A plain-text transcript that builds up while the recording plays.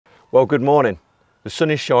Well, good morning. The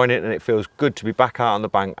sun is shining and it feels good to be back out on the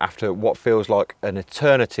bank after what feels like an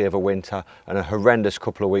eternity of a winter and a horrendous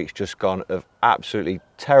couple of weeks just gone of absolutely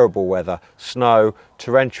terrible weather, snow,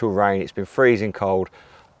 torrential rain. It's been freezing cold.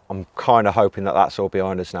 I'm kind of hoping that that's all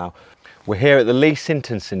behind us now. We're here at the Leigh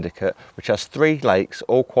Sinton syndicate, which has 3 lakes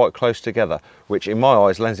all quite close together, which in my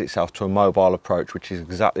eyes lends itself to a mobile approach, which is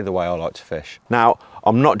exactly the way I like to fish. Now,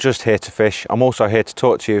 I'm not just here to fish, I'm also here to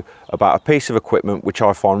talk to you about a piece of equipment which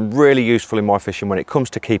I find really useful in my fishing when it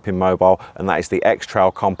comes to keeping mobile, and that is the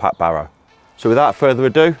X-Trail Compact Barrow. So without further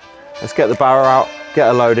ado, let's get the barrow out, get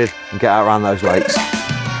her loaded and get out around those lakes.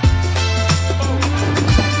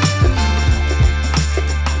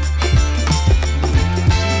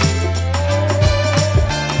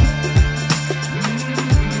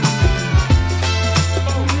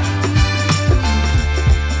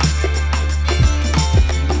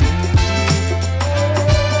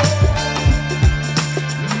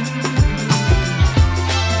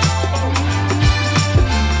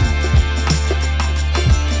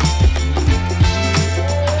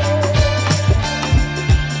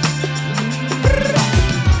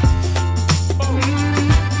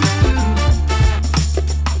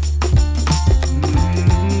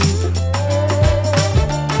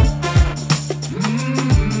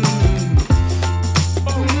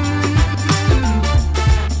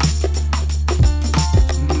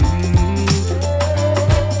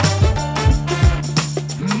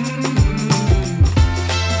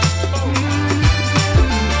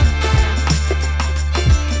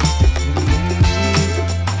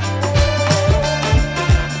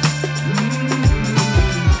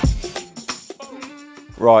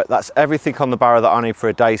 Right, that's everything on the barrow that I need for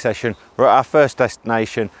a day session. We're at our first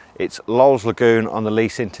destination. It's Lowell's Lagoon on the Leigh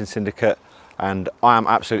Sinton syndicate, and I am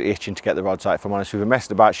absolutely itching to get the rods out, if I'm honest. We've been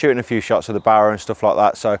messing about shooting a few shots of the barrow and stuff like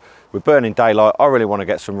that, so we're burning daylight. I really want to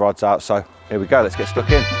get some rods out, so here we go, let's get stuck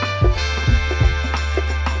in.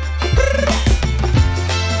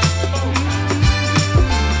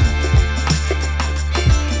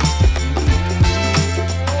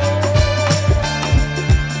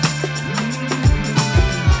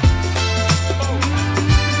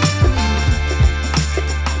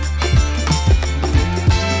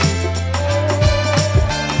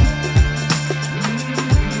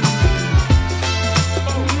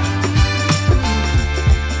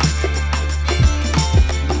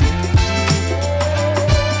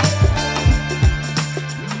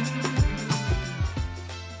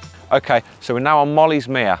 Okay, so we're now on Molly's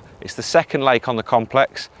Mere. It's the second lake on the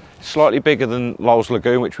complex, slightly bigger than Lowell's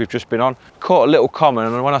Lagoon, which we've just been on. Caught a little common,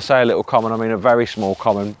 and when I say a little common, I mean a very small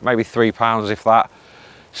common, maybe 3 pounds if that.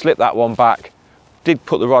 Slipped that one back, did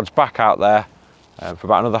put the rods back out there for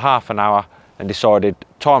about another half an hour and decided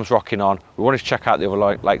time's rocking on. We wanted to check out the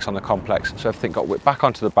other lakes on the complex, so everything got whipped back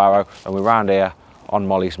onto the barrow and we're round here on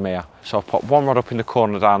Molly's Mere. So I've put one rod up in the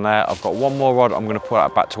corner down there. I've got one more rod I'm going to put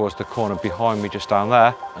out back towards the corner behind me just down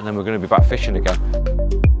there, and then we're going to be back fishing again.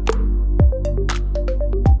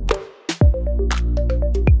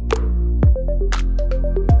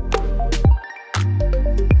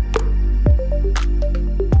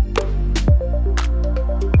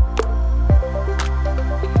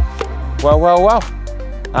 Well,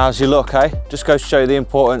 how's your luck, eh? Just goes to show you the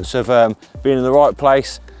importance of being in the right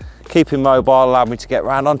place. Keeping mobile allowed me to get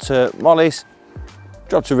round onto Molly's,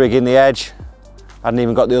 dropped a rig in the edge, hadn't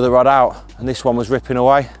even got the other rod out, and this one was ripping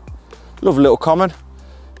away. Lovely little common,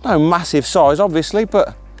 no massive size obviously,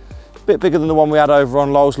 but a bit bigger than the one we had over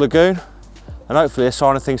on Lowell's Lagoon, and hopefully a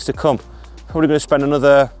sign of things to come. Probably going to spend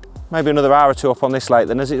maybe another hour or 2 up on this lake,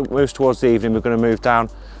 then as it moves towards the evening we're going to move down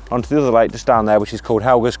onto the other lake just down there, which is called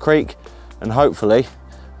Helga's Creek, and hopefully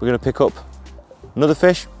we're going to pick up another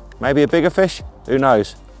fish, maybe a bigger fish, who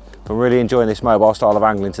knows. I'm really enjoying this mobile style of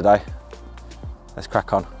angling today. Let's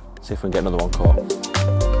crack on, see if we can get another one caught.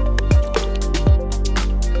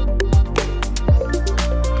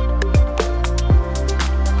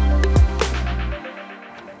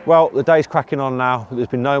 Well, the day's cracking on now, but there's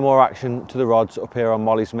been no more action to the rods up here on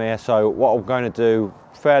Molly's Mere, so what I'm going to do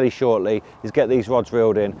fairly shortly is get these rods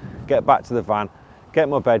reeled in, get back to the van, get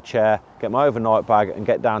my bed chair, get my overnight bag and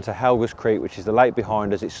get down to Helga's Creek, which is the lake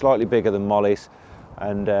behind us. It's slightly bigger than Molly's,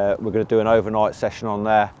 and we're going to do an overnight session on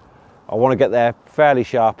there. I want to get there fairly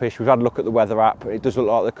sharpish. We've had a look at the weather app. It does look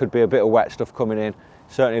like there could be a bit of wet stuff coming in.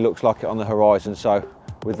 Certainly looks like it on the horizon. So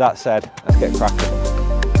with that said, let's get cracking.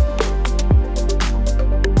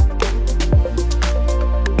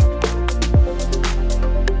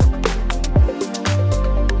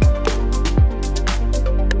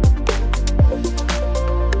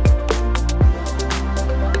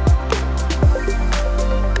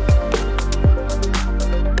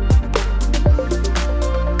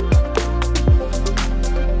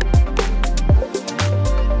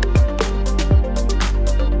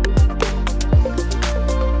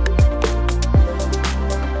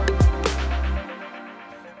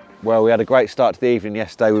 Well, we had a great start to the evening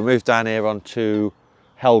yesterday. We moved down here onto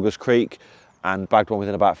Helga's Creek and bagged one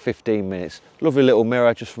within about 15 minutes. Lovely little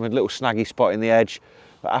mirror just from a little snaggy spot in the edge.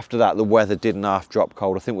 But after that, the weather didn't half drop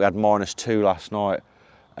cold. I think we had -2 last night,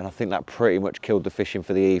 and I think that pretty much killed the fishing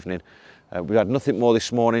for the evening. We had nothing more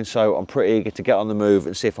this morning, so I'm pretty eager to get on the move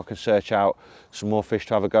and see if I can search out some more fish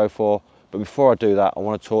to have a go for. But before I do that, I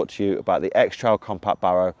want to talk to you about the X-Trail Compact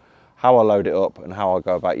Barrow, how I load it up and how I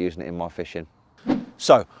go about using it in my fishing.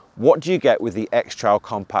 So, what do you get with the X-Trail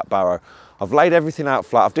Compact Barrow? I've laid everything out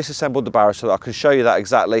flat, I've disassembled the barrow so that I can show you that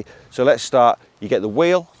exactly. So let's start. You get the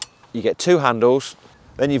wheel, you get 2 handles,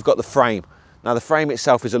 then you've got the frame. Now the frame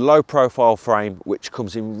itself is a low profile frame which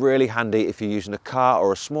comes in really handy if you're using a car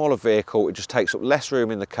or a smaller vehicle. It just takes up less room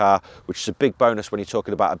in the car, which is a big bonus when you're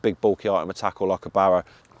talking about a big bulky item, a tackle like a barrow.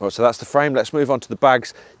 Right, so that's the frame. Let's move on to the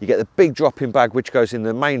bags. You get the big drop-in bag which goes in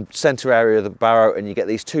the main centre area of the barrow, and you get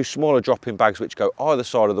these 2 smaller drop-in bags which go either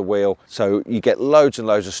side of the wheel. So you get loads and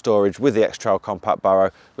loads of storage with the X-Trail Compact Barrow.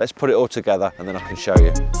 Let's put it all together and then I can show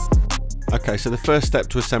you. Okay, so the first step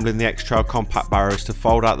to assembling the X-Trail Compact Barrow is to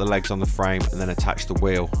fold out the legs on the frame and then attach the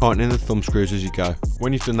wheel, tightening the thumb screws as you go.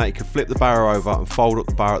 When you've done that, you can flip the barrow over and fold up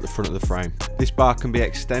the barrow at the front of the frame. This bar can be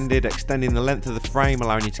extending the length of the frame,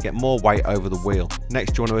 allowing you to get more weight over the wheel.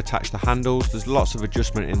 Next, you want to attach the handles. There's lots of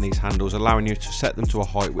adjustment in these handles, allowing you to set them to a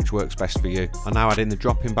height which works best for you. I now add in the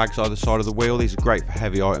drop-in bags either side of the wheel. These are great for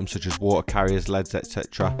heavy items such as water carriers, leads,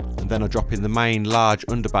 etc. And then I drop in the main large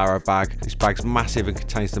underbarrow bag. This bag's massive and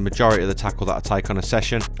contains the majority of the tackle that I take on a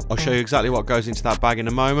session. I'll show you exactly what goes into that bag in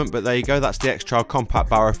a moment, but there you go, that's the X-Trail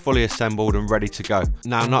Compact Barrow fully assembled and ready to go.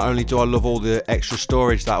 Now, not only do I love all the extra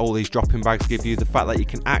storage that all these drop-in bags give you, the fact that you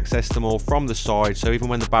can access them all from the side, so even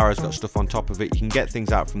when the barrow's got stuff on top of it, you can get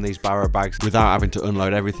things out from these barrow bags without having to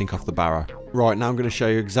unload everything off the barrow. Right, now I'm going to show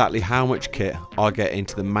you exactly how much kit I get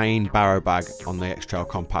into the main barrow bag on the X-Trail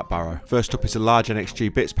Compact Barrow. First up is a large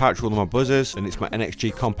NXG bits pouch with all my buzzers, and it's my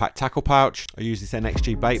NXG compact tackle pouch. I use this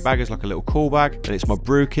NXG bait bag as like a little cool bag, and it's my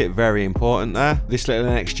brew kit, very important there. This little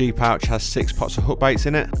NXG pouch has 6 pots of hook baits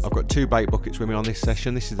in it. I've got 2 bait buckets with me on this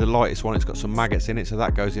session. This is the lightest one, it's got some maggots in it, so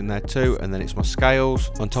that goes in there too, and then it's my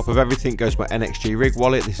scales. On top of everything goes my NXG rig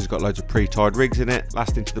wallet. This has got loads of pre-tied rigs in it.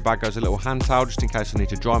 Last into the bag goes a little hand towel, just in case I need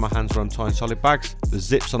to dry my hands when I'm tying solid bags. There's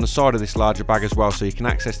zips on the side of this larger bag as well, so you can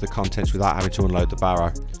access the contents without having to unload the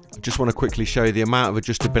barrow. I just want to quickly show you the amount of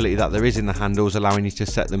adjustability that there is in the handles, allowing you to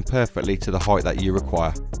set them perfectly to the height that you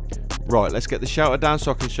require. Right, let's get the shelter down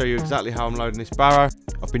so I can show you exactly how I'm loading this barrow.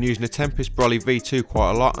 I've been using a Tempest Brolly V2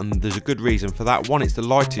 quite a lot, and there's a good reason for that. 1, it's the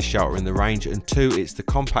lightest shelter in the range, and 2, it's the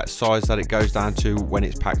compact size that it goes down to when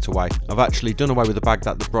it's packed away. I've actually done away with the bag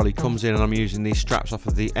that the brolly comes in, and I'm using these straps off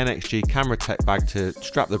of the NXG Camera Tech bag to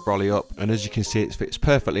strap the brolly up, and as you can see, it fits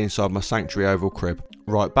perfectly inside my Sanctuary oval crib.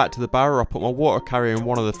 Right, back to the barrow. I put my water carrier in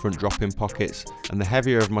one of the front drop-in pockets and the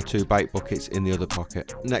heavier of my 2 bait buckets in the other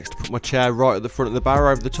pocket. Next, I put my chair right at the front of the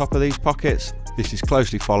barrow over the top of these pockets. This is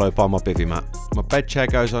closely followed by my bivvy mat. My bed chair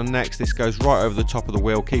goes on next. This goes right over the top of the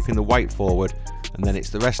wheel, keeping the weight forward. And then it's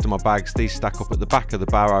the rest of my bags. These stack up at the back of the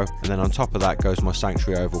barrow, and then on top of that goes my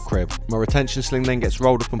Sanctuary oval crib. My retention sling then gets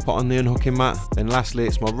rolled up and put on the unhooking mat. Then lastly,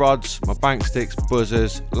 it's my rods, my bank sticks,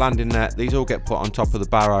 buzzers, landing net. These all get put on top of the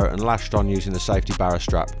barrow and lashed on using the safety barrow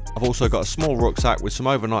strap. I've also got a small rucksack with some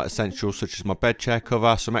overnight essentials such as my bed chair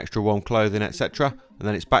cover, some extra warm clothing, etc. And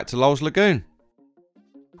then it's back to Leigh Lagoon.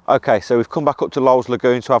 Okay, so we've come back up to Leigh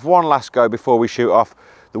Lagoon to have one last go before we shoot off.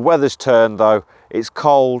 The weather's turned though, it's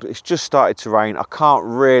cold, it's just started to rain. I can't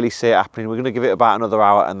really see it happening. We're going to give it about another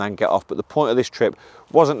hour and then get off. But the point of this trip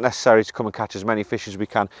wasn't necessarily to come and catch as many fish as we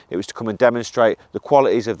can. It was to come and demonstrate the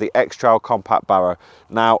qualities of the X-Trail Compact Barrow.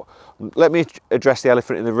 Now, let me address the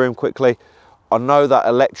elephant in the room quickly. I know that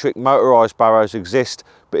electric motorised barrows exist,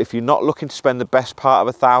 but if you're not looking to spend the best part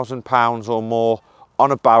of £1,000 or more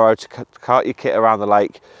on a barrow to cart your kit around the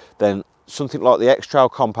lake, then something like the X-Trail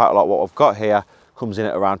Compact, like what I've got here, comes in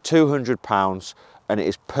at around £200, and it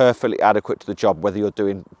is perfectly adequate to the job, whether you're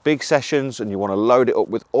doing big sessions and you want to load it up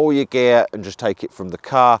with all your gear and just take it from the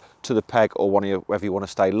car to the peg, or whether you want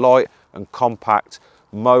to stay light and compact,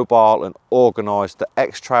 mobile and organised. The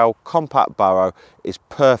X-Trail Compact Barrow is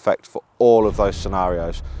perfect for all of those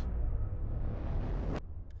scenarios.